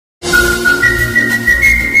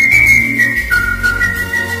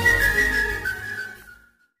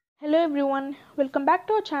Everyone, welcome back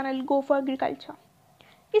to our channel go for agriculture.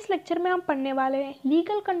 इस lecture में हम पढ़ने वाले हैं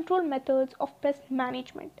legal control methods of pest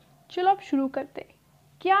management. चलो अब शुरू करते हैं।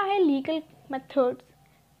 क्या है legal methods?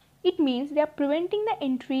 It means they are preventing the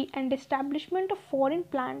entry and establishment of foreign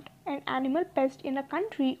plant and animal paste in a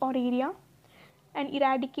country और area and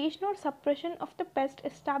eradication or suppression of the pest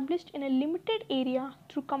established in a limited area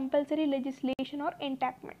through compulsory legislation or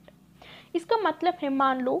enactment। इसका मतलब है,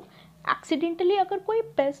 मान लो accidentally अगर कोई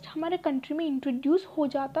paste हमारे country में introduce हो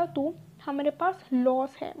जाता तो हमारे पास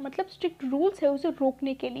लॉस है, मतलब स्ट्रिक्ट रूल्स है उसे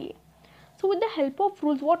रोकने के लिए। So with the help of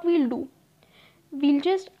rules what we'll do, we'll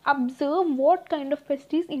just observe what kind of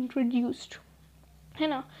paste is introduced, है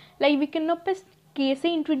ना। Like we can no paste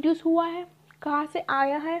कैसे इंट्रोड्यूस हुआ है, कहाँ से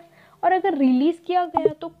आया है, और अगर रिलीज किया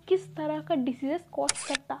गया तो किस तरह का डिसीजेस कॉज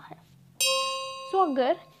करता है। सो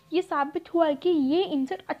अगर ये साबित हुआ है कि ये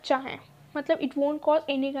इंसेक्ट अच्छा है, मतलब it won't cause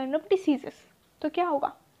any kind of diseases, तो क्या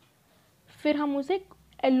होगा, फिर हम उसे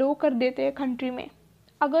एलो कर देते हैं कंट्री में।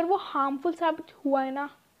 अगर वो हार्मफुल साबित हुआ है ना,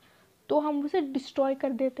 तो हम उसे डिस्ट्रॉय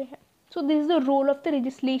कर देते हैं। So this is the role of the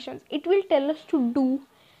legislation. It will tell us to do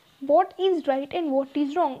what is right and what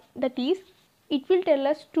is wrong. That is, it will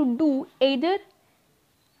tell us to do either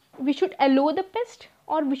we should allow the pest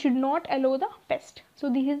or we should not allow the pest. So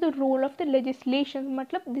this is the role of the legislation,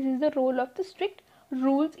 matlab this is the role of the strict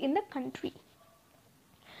rules in the country.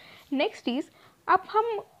 Next is, अब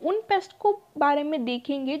हम उन paste को बारे में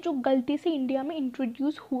देखेंगे जो गलती से इंडिया में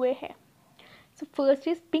इंट्रोड्यूस हुए हैं। So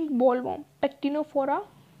first is pink bollworm, Pectinophora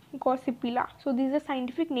gossipilla. So this is a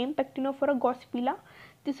scientific name, Pectinophora gossipilla.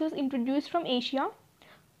 This was introduced from Asia.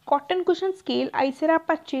 Cotton cushion scale, Icera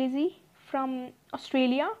pachesi from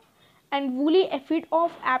Australia, and woolly aphid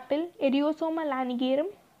of apple, Eriosoma lanigerum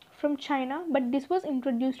from China, but this was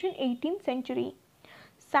introduced in 18th century.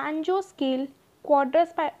 Sanjo scale,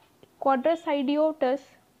 Quadricidiotus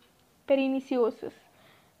perniciosus.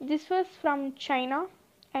 This was from China,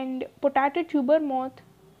 and potato tuber moth,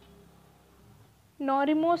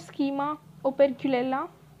 Norimoschema operculella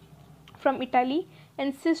from Italy,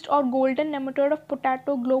 and cyst or golden nematode of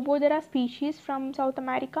potato globodera species from South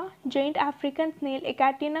America, giant African snail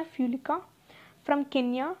Achatina fulica from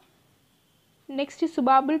Kenya. Next is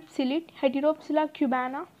subabul psyllid, Heteropsilla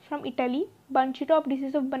cubana from Italy, bunchy top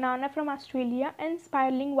disease of banana from Australia, and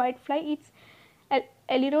spiraling whitefly, it's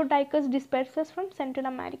Alerodicus dispersus from Central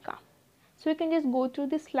America. So you can just go through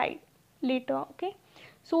this slide later, okay.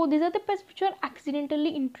 So these are the pests which are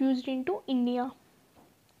accidentally introduced into India.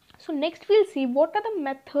 So next we'll see what are the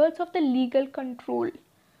methods of the legal control.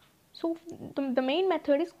 So the main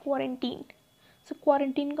method is quarantine. So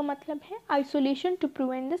quarantine का मतलब है isolation to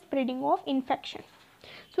prevent the spreading of infection.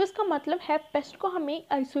 So इसका मतलब है pest को हमें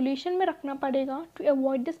isolation में रखना पड़ेगा to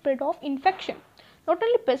avoid the spread of infection. Not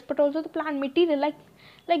only pest but also the plant material.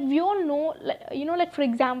 Like we all know, like for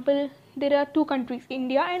example, there are two countries,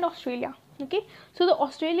 India and Australia. Okay, so the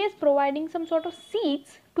Australia is providing some sort of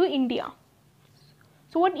seeds to India.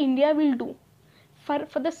 So what India will do,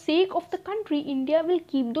 for the sake of the country, India will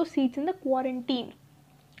keep those seeds in the quarantine,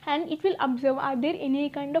 and it will observe are there any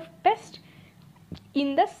kind of pest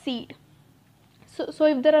in the seed. So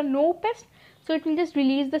if there are no pests, so it will just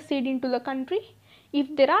release the seed into the country.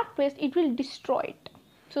 If there are pests, it will destroy it.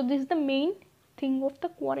 So this is the main thing of the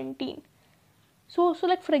quarantine. So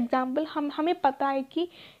like for example, हमें पता है कि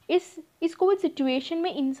इस Covid situation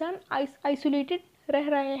में इंसान isolated रह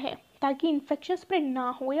रहे हैं ताकि इन्फेक्शन स्प्रेड ना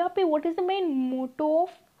हो। यहाँ पे what is the main motto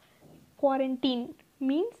of quarantine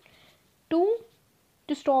means to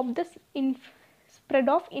stop the spread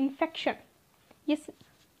of infection.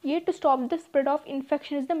 ये to stop the spread of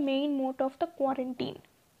infection is the main motto of the quarantine,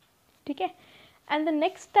 ठीक है। And the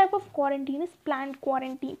next type of quarantine is planned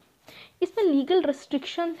quarantine. इसमें legal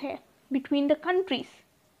restrictions है between the countries.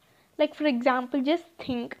 Like for example, just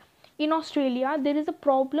think, in Australia there is a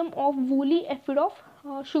problem of woolly aphid of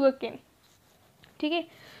sugarcane, ठीक है।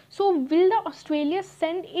 So will the Australia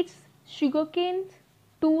send its sugarcane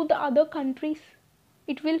to the other countries?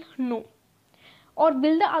 It will no. Or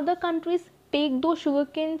will the other countries take those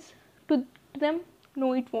sugarcanes to them?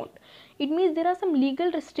 No, it won't. It means there are some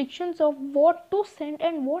legal restrictions of what to send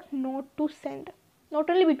and what not to send, not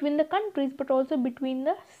only between the countries but also between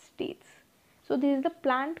the states. So this is the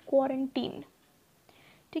planned quarantine,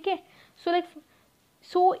 ठीक है।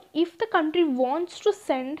 So if the country wants to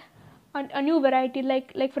send a new variety,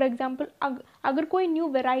 like for example, अगर कोई new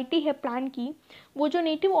variety है plan की, वो जो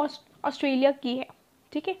native Australia की है,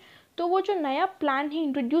 ठीक है, तो वो जो नया प्लान है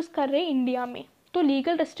इंट्रोड्यूस कर रहे हैं इंडिया में, तो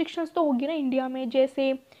लीगल रेस्ट्रिक्शंस तो होगी ना इंडिया में।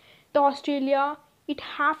 जैसे the Australia, it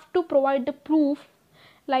have to provide the proof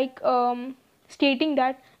like stating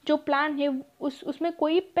that जो प्लान है उसमें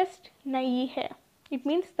कोई पेस्ट नहीं है. It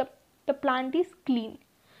means the plant is clean.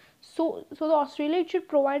 So the Australia should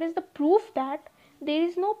provide us the proof that there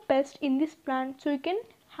is no pest in this plant, so you can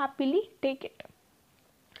happily take it.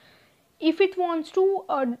 If it wants to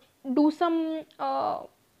do some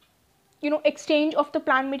exchange of the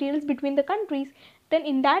plant materials between the countries, then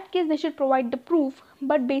in that case they should provide the proof,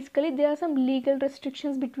 but basically there are some legal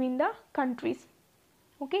restrictions between the countries.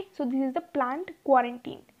 Okay, so this is the plant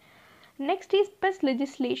quarantine. Next is pest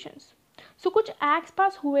legislations. So कुछ acts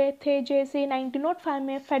पास हुए थे, जैसे 1905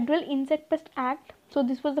 में federal insect pest act. So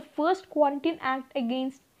this was the first quarantine act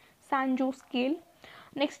against San scale.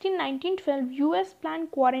 Next in 1912 US plant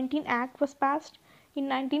quarantine act was passed. In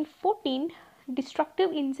 1914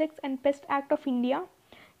 destructive insects and paste act of India.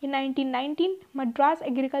 In 1919 Madras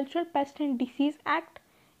Agricultural Pest and Disease Act.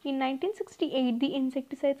 In 1968 the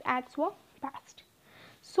insecticides acts were passed.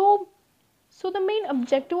 So the main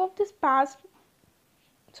objective of this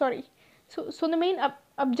the main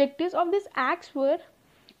objectives of this acts were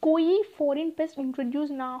कोई foreign pest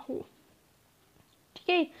introduce ना हो. ठीक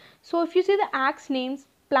है. So if you see the acts names,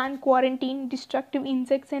 plant quarantine, destructive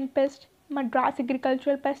insects and pest, Madras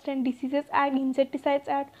Agricultural Pest and Diseases Act, Insecticides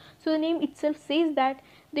Act. So the name itself says that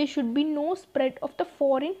there should be no spread of the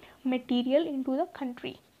foreign material into the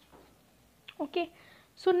country. Okay.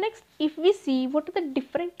 So next, if we see what are the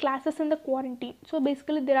different classes in the quarantine. So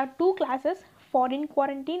basically there are two classes, foreign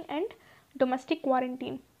quarantine and domestic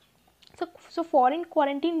quarantine. So foreign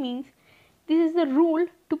quarantine means this is the rule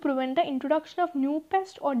to prevent the introduction of new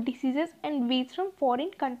pests or diseases and weeds from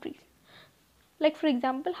foreign countries. Like for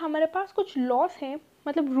example, हमारे पास कुछ laws हैं,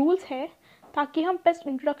 मतलब rules हैं, ताकि हम pest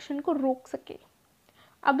introduction को रोक सके.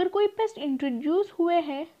 अगर कोई pest introduce हुए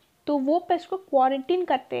हैं तो वो pest को quarantine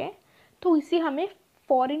करते हैं, तो इसे हमें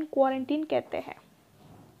foreign quarantine कहते हैं.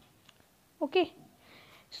 Okay.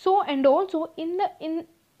 So and also in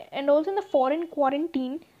the foreign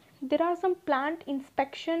quarantine there are some plant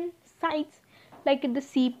inspection sites, like at the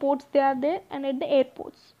seaports they are there, and at the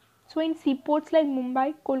airports. So in seaports like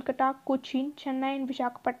Mumbai, Kolkata, Cochin, Chennai and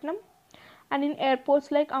Visakhapatnam, and in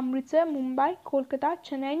airports like Amritsar, Mumbai, Kolkata,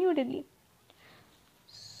 Chennai and New Delhi.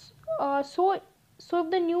 So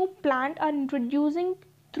if the new plant are introducing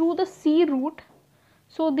through the sea route,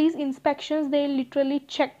 so these inspections, they literally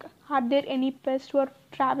check, are there any pests who are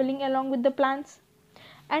traveling along with the plants?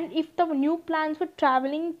 And if the new plants were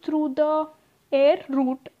traveling through the air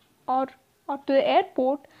route or to the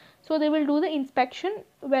airport, so they will do the inspection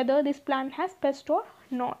whether this plant has pest or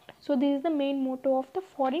not. So this is the main motto of the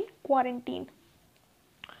foreign quarantine.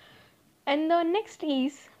 And the next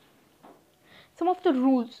is some of the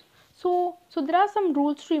rules. So there are some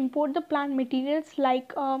rules to import the plant materials,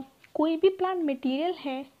 like कोई भी plant material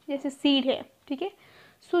है, जैसे seed है, ठीक है.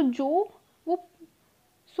 So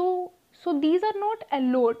these are not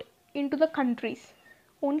allowed into the countries.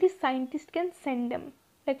 Only scientists can send them.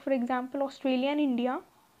 Like for example, Australia and India.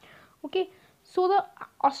 Okay, so the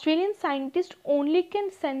Australian scientists only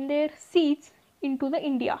can send their seeds into the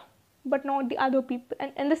India, but not the other people.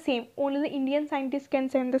 And the same, only the Indian scientists can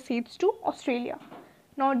send the seeds to Australia,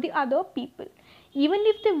 not the other people. Even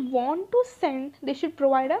if they want to send, they should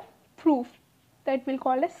provide a proof that we'll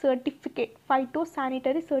call a certificate,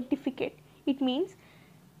 phytosanitary certificate. It means,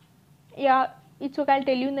 yeah, it's okay, I'll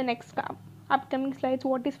tell you in the next upcoming slides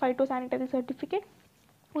what is phytosanitary certificate.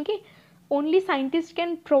 Okay, only scientists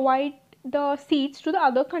can provide the seeds to the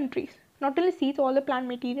other countries, not only seeds, all the plant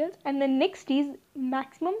materials. And the next is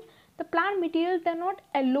maximum, the plant materials, they are not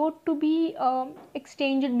allowed to be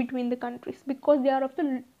exchanged between the countries, because they are of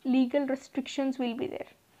the legal restrictions will be there.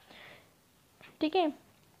 Okay.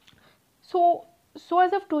 So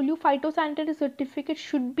as I've told you, phytosanitary certificate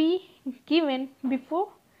should be given before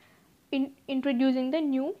introducing the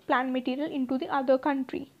new plant material into the other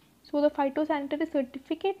country. So the phytosanitary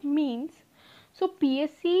certificate means, so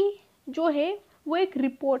PSC जो है वो एक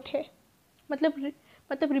report है,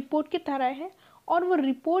 मतलब report की तरह है. और वो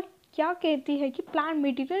रिपोर्ट क्या कहती है कि प्लांट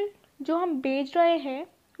मटेरियल जो हम बेच रहे हैं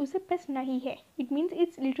उसे पेस्ट नहीं है. It means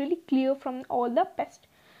it's literally clear from all the paste.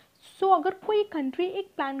 सो अगर कोई कंट्री एक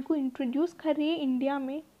प्लांट को इंट्रोड्यूस कर रही है इंडिया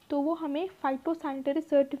में, तो वो हमें फाइटोसैनिटरी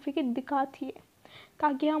सर्टिफिकेट दिखाती है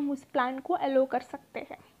ताकि हम उस प्लांट को अलो कर सकते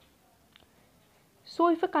हैं. So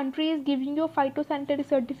if a country is giving you phytosanitary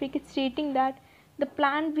certificate stating that the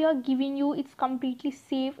plant we are giving you is completely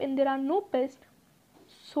safe and there are no pests,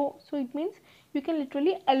 so it means you can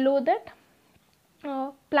literally allow that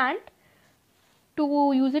plant to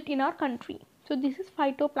use it in our country. So this is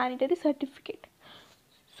phytoplanetary certificate.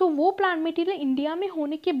 So वो plant material India में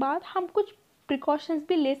होने के बाद हम कुछ precautions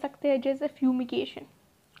भी ले सकते हैं, जैसे fumigation.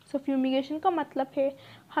 सो फ्यूमिगेशन का मतलब है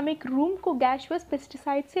हम एक रूम को गैसियस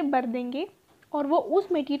पेस्टिसाइड से भर देंगे और वो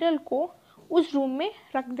उस मटेरियल को उस रूम में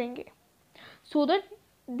रख देंगे, so that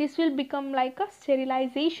this will become like a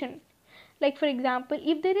sterilization. Like for example,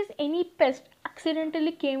 if there is any pest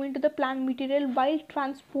accidentally came into the plant material while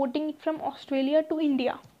transporting it from Australia to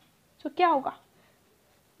India, so क्या होगा?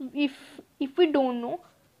 If we don't know,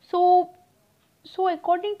 so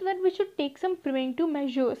according to that we should take some preventive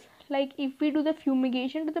measures, like if we do the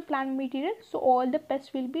fumigation to the plant material, so all the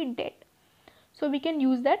pests will be dead, so we can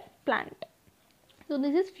use that plant. So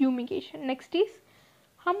this is fumigation. Next is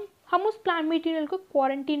हम उस plant material को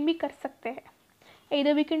quarantine भी कर सकते हैं.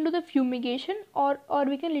 Either we can do the fumigation or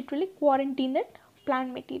we can literally quarantine that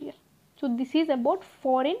plant material. So this is about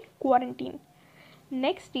foreign quarantine.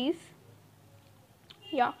 Next is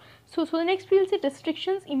so the next we'll see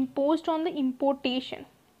restrictions imposed on the importation.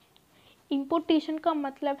 Importation का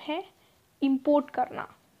मतलब है import करना,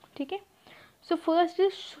 ठीक है. So first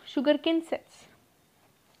is sugarcane seeds.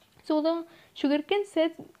 So the sugarcane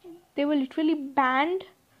seeds, they were literally banned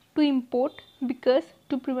to import because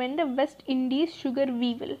to prevent the West Indies sugar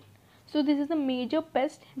weevil. So this is a major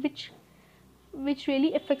pest which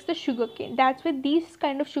really affects the sugarcane. That's why these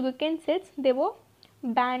kind of sugarcane seeds, they were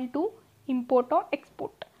banned to import or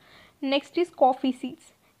export. Next is coffee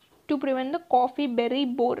seeds to prevent the coffee berry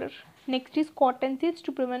borer. Next is cotton seeds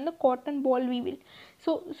to prevent the cotton ball weevil.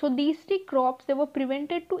 So these three crops, they were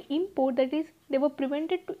prevented to import, that is they were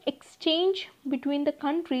prevented to exchange between the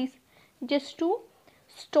countries just to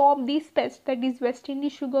stop these pests, that is West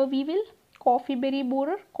Indies sugar weevil, coffee berry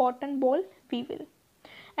borer, cotton ball weevil.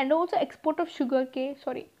 And also export of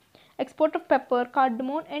export of pepper,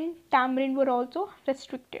 cardamom and tamarind were also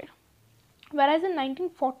restricted. Whereas in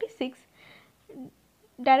 1946,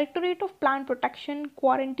 Directorate of Plant Protection,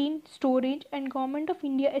 Quarantine, Storage and Government of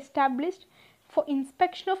India established for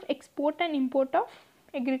inspection of export and import of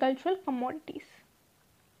agricultural commodities.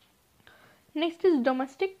 Next is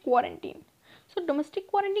domestic quarantine. So domestic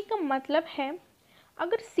quarantine का मतलब है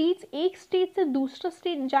अगर seeds एक state से दूसरा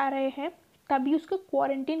state जा रहे हैं तभी उसको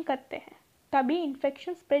quarantine करते हैं, तभी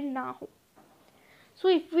infection spread ना हो. So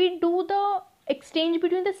if we do the exchange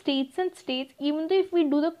between the states and states, even though if we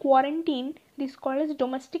do the quarantine, this is called as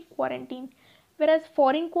domestic quarantine. Whereas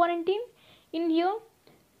foreign quarantine, in here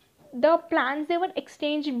the plants, they were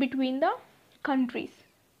exchanged between the countries,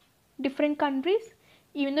 different countries,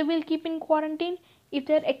 even though we'll keep in quarantine. If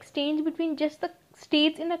they're exchanged between just the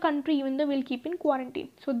states in a country, even though we'll keep in quarantine.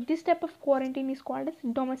 So this type of quarantine is called as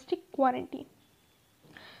domestic quarantine.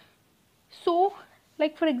 So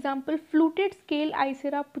like for example, fluted scale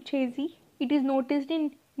Icera puchesi, it is noticed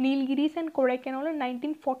in Nilgiris and Kodaikanal in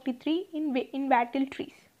 1943 in wattle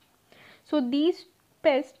trees. So these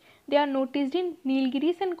pests, they are noticed in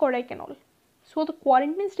Nilgiris and Kodaikanal. So the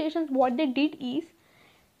quarantine stations, what they did is,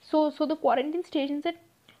 so the quarantine stations at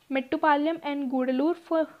Mettupalayam and Gudalur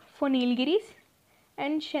for Nilgiris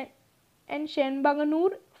and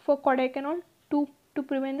Shenbaganur for Kodaikanal to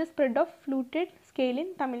prevent the spread of fluted scale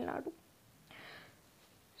in Tamil Nadu.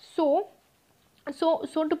 So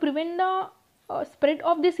to prevent the spread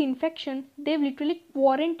of this infection, they've literally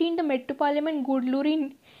quarantined the Mettupalayam and Gudalur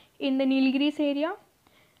in the Nilgiris area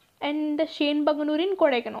and the Shenbaganur in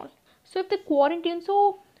Kodaikanal. So if they quarantine,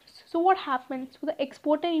 so what happens? So the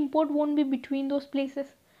export and import won't be between those places.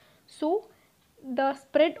 So the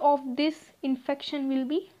spread of this infection will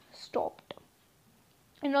be stopped.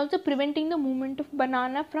 And also preventing the movement of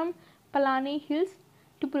banana from Palani hills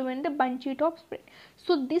to prevent the bunchy top spread.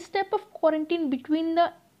 So this type of quarantine between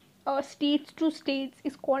the states to states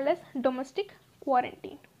is called as domestic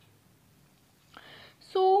quarantine.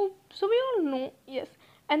 So we all know, yes.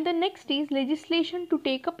 And the next is legislation to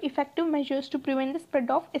take up effective measures to prevent the spread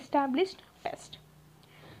of established pest.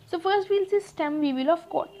 So first we'll see stem weevil of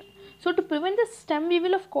cotton. So to prevent the stem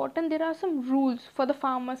weevil of cotton, there are some rules for the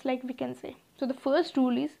farmers, like we can say. So the first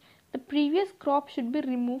rule is the previous crop should be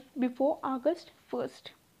removed before August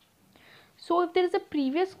 1st. So if there is a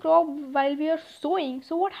previous crop while we are sowing,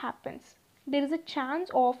 so what happens? There is a chance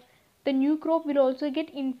of the new crop will also get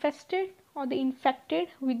infested or infected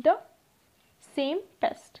with the same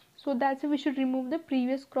pest. So that's why we should remove the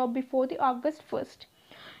previous crop before the August 1st.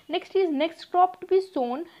 Next is next crop to be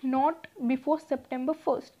sown not before September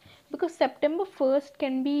 1st, because September 1st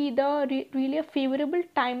can be the really a favorable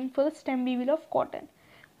time for the stem weevil of cotton.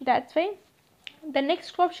 That's why the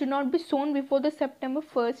next crop should not be sown before the September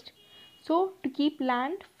 1st. So to keep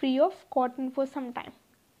land free of cotton for some time.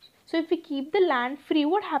 So if we keep the land free,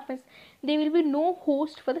 what happens? There will be no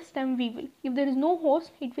host for the stem weevil. If there is no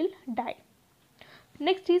host, it will die.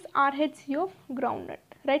 Next is RHC of groundnut,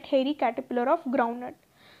 right? Hairy caterpillar of groundnut.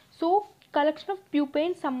 So collection of pupae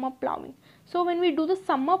in summer plowing. So when we do the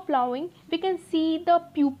summer plowing, we can see the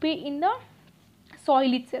pupae in the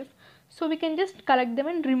soil itself. So we can just collect them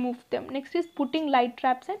and remove them. Next is putting light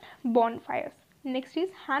traps and bonfires. Next is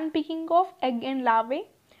hand picking of egg and larvae.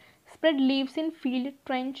 Spread leaves in field,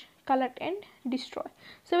 trench, collect and destroy.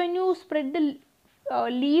 So when you spread the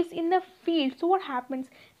leaves in the field, so what happens?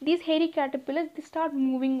 These hairy caterpillars, they start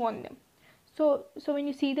moving on them. So when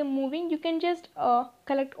you see them moving, you can just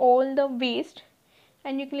collect all the waste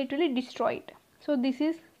and you can literally destroy it. So this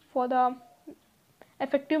is for the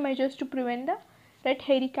effective measures to prevent the red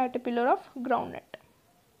hairy caterpillar of groundnut.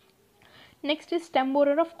 Next is stem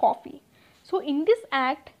borer of coffee. So in this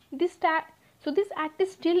act, this act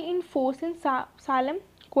is still in force in Salem,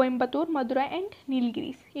 Coimbatore, Madurai and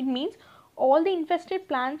Nilgiris. It means all the infested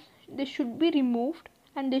plants, they should be removed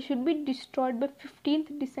and they should be destroyed by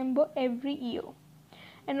 15th December every year.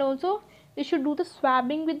 And also they should do the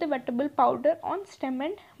swabbing with the wettable powder on stem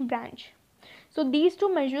and branch. So these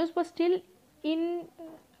two measures were still in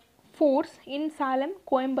force in Salem,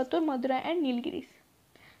 Coimbatore, Madurai and Nilgiris.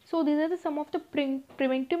 So these are some of the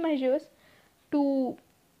preventive measures to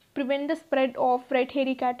prevent the spread of red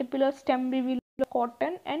hairy caterpillar, stem reveal of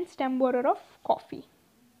cotton and stem borer of coffee.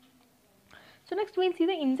 So next we'll see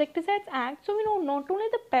the Insecticides Act. So we know not only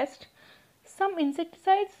the pest, some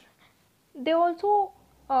insecticides they also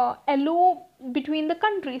allow between the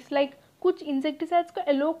countries. Like कुछ insecticides को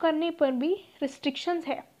allow करने पर भी restrictions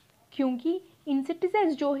है, क्योंकि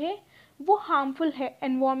insecticides जो है वो हार्मफुल है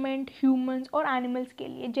एनवायरनमेंट, ह्यूमंस और एनिमल्स के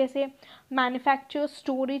लिए, जैसे मैन्युफैक्चर,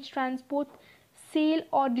 स्टोरेज, ट्रांसपोर्ट, सेल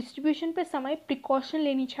और डिस्ट्रीब्यूशन पे समय प्रिकॉशन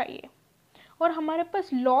लेनी चाहिए. और हमारे पास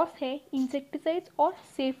लॉस है इंसेक्टिसाइड्स और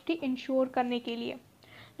सेफ्टी इंश्योर करने के लिए.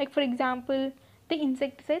 Like for example the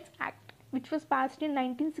insecticides act which was passed in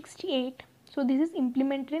 1968. So this is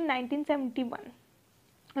implemented in 1971.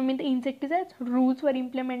 I mean the insecticides rules were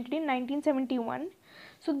implemented in 1971.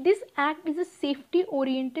 So this act is a safety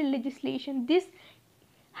oriented legislation. This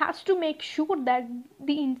has to make sure that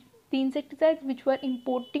the insecticides which were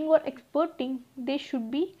importing or exporting, they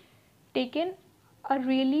should be taken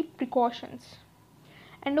really precautions.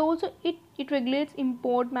 And also it regulates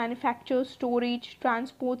import, manufacture, storage,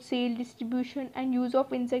 transport, sale, distribution and use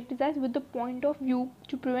of insecticides with the point of view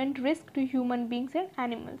to prevent risk to human beings and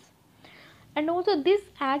animals. And also this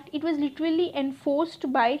act, it was literally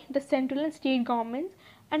enforced by the central and state governments.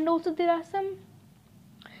 And also there are some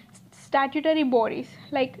statutory bodies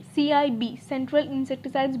like CIB, Central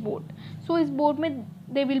Insecticides Board. So इस board में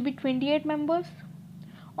there will be 28 members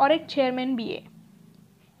और एक chairman भी है.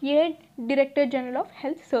 ये है director general of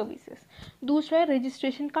health services. दूसरा है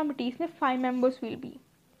रजिस्ट्रेशन कमिटी, इसमें 5 members विल बी.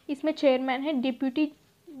 इसमें चेयरमैन है deputy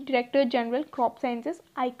director general crop sciences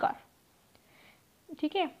आईकार.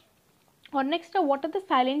 ठीक है. और नेक्स्ट है what are the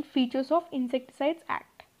salient features of insecticides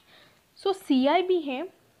act. So CIB है.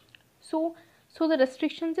 So the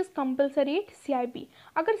restrictions is compulsory eight CIB.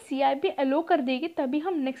 अगर CIB अलो कर देगी तभी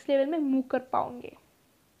हम नेक्स्ट लेवल में मूव कर पाएंगे.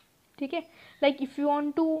 ठीक है. Like if you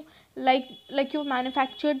want to like you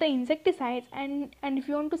manufacture the insecticides and if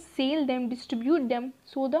you want to sell them, distribute them,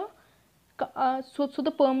 so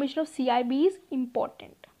the permission of CIB is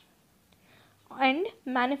important. and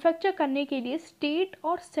manufacture करने के लिए state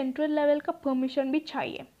और central level का permission भी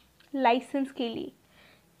चाहिए license के लिए.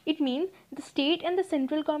 It means the state and the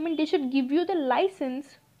central government, they should give you the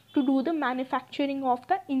license to do the manufacturing of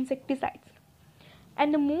the insecticides.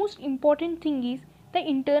 And the most important thing is the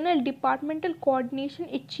internal departmental coordination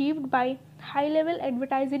achieved by high level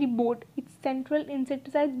advisory board, its central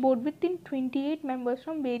insecticides board within 28 members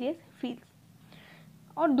from various fields.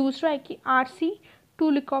 और दूसरा है कि RC to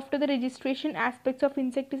look after the registration aspects of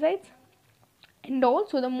insecticides. And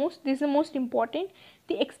also this is the most important,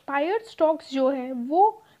 the expired stocks जो है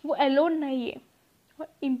वो allowed नहीं है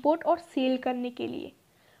import और sale करने के लिए.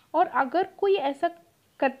 और अगर कोई ऐसा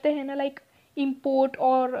करते हैं ना, like import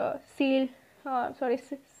और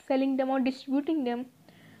selling them और distributing them,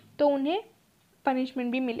 तो उन्हें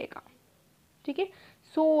punishment भी मिलेगा. ठीक है.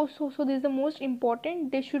 So this is the most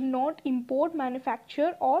important, they should not import,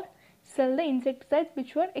 manufacture or sell the insecticides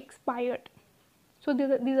which were expired. So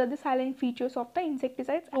these are the silent features of the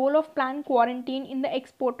insecticides. Role of plant quarantine in the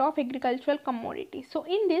export of agricultural commodities. So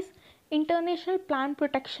in this International Plant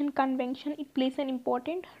Protection Convention, it plays an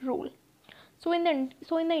important role. So in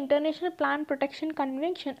the International Plant Protection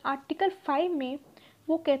Convention, Article 5 में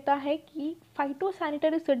वो कहता है कि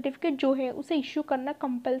phytosanitary certificate जो है उसे issue करना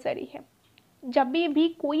compulsory है. जब भी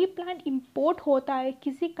कोई प्लांट इंपोर्ट होता है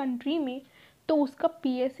किसी कंट्री में तो उसका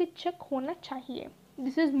PSC चेक होना चाहिए.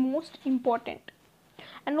 This is most important.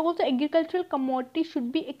 And also agricultural commodities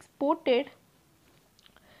should be exported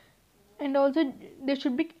and also they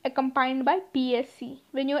should be accompanied by PSC.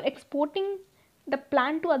 When you are exporting the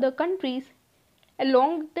plant to other countries,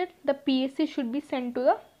 along with that the PSC should be sent to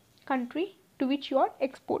the country to which you are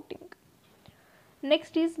exporting.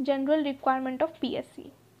 Next is general requirement of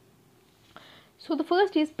PSC. So the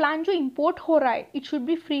first is plan to import horide, it should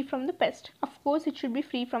be free from the pest. Of course it should be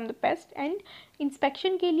free from the pest. And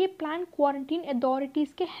inspection के लिए plant quarantine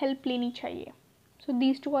authorities के help लेनी चाहिए. So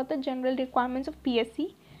these two are the general requirements of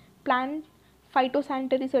PSC. Plant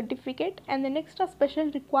phytosanitary certificate, and the next are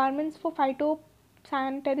special requirements for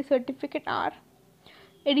phytosanitary certificate are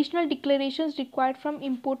additional declarations required from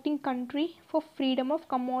importing country for freedom of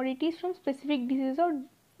commodities from specific disease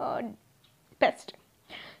or pest.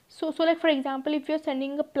 So like for example, if you're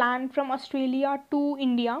sending a plant from Australia to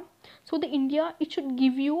India, so the India, it should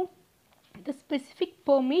give you the specific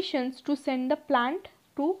permissions to send the plant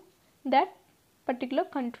to that particular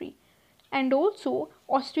country. And also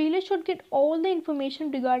Australia should get all the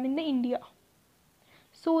information regarding the India.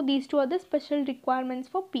 So these two are the special requirements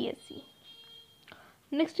for PSC.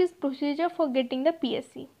 Next is procedure for getting the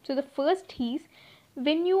PSC. So the first is,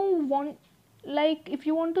 when you want, like if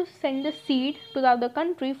you want to send the seed to the other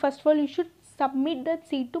country, first of all you should submit that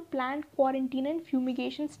seed to plant quarantine and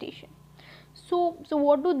fumigation station. So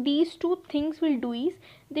what do these two things will do is,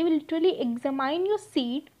 they will literally examine your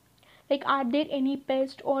seed, like are there any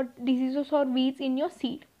pest or diseases or weeds in your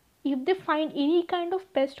seed. If they find any kind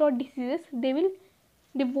of pest or diseases, they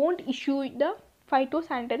won't issue the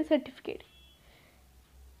phytosanitary certificate.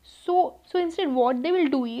 So instead what they will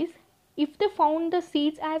do is, if they found the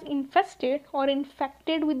seeds as infested or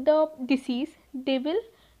infected with the disease, they will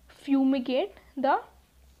fumigate the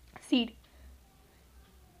seed.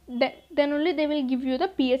 Then only they will give you the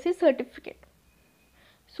PSC certificate.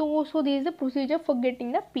 So this is the procedure for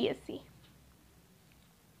getting the PSC.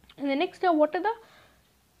 And the next are, what are the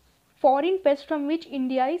foreign pests from which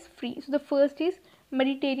India is free. So the first is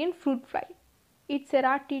Mediterranean fruit fly, it's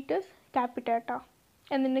Ceratitus capitata.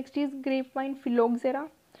 And the next is grapevine phylloxera,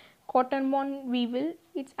 cottonmon weevil,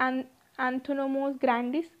 it's Anthnomos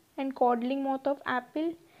grandis, and codling moth of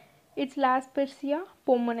apple, it's Laspersia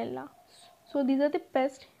pomonella. So these are the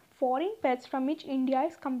foreign pests from which India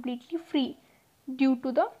is completely free due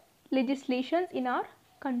to the legislations in our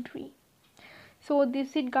country. So this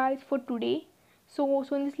is it guys for today. So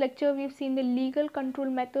in this lecture we have seen the legal control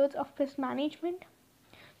methods of pest management.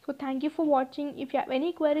 So thank you for watching. If you have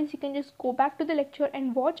any queries, you can just go back to the lecture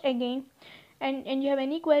and watch again. And you have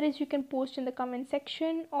any queries, you can post in the comment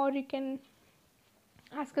section, or you can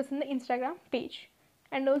ask us in the Instagram page.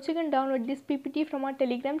 And also you can download this PPT from our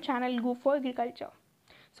Telegram channel, Go for Agriculture.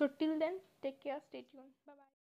 So till then, take care, stay tuned, bye bye.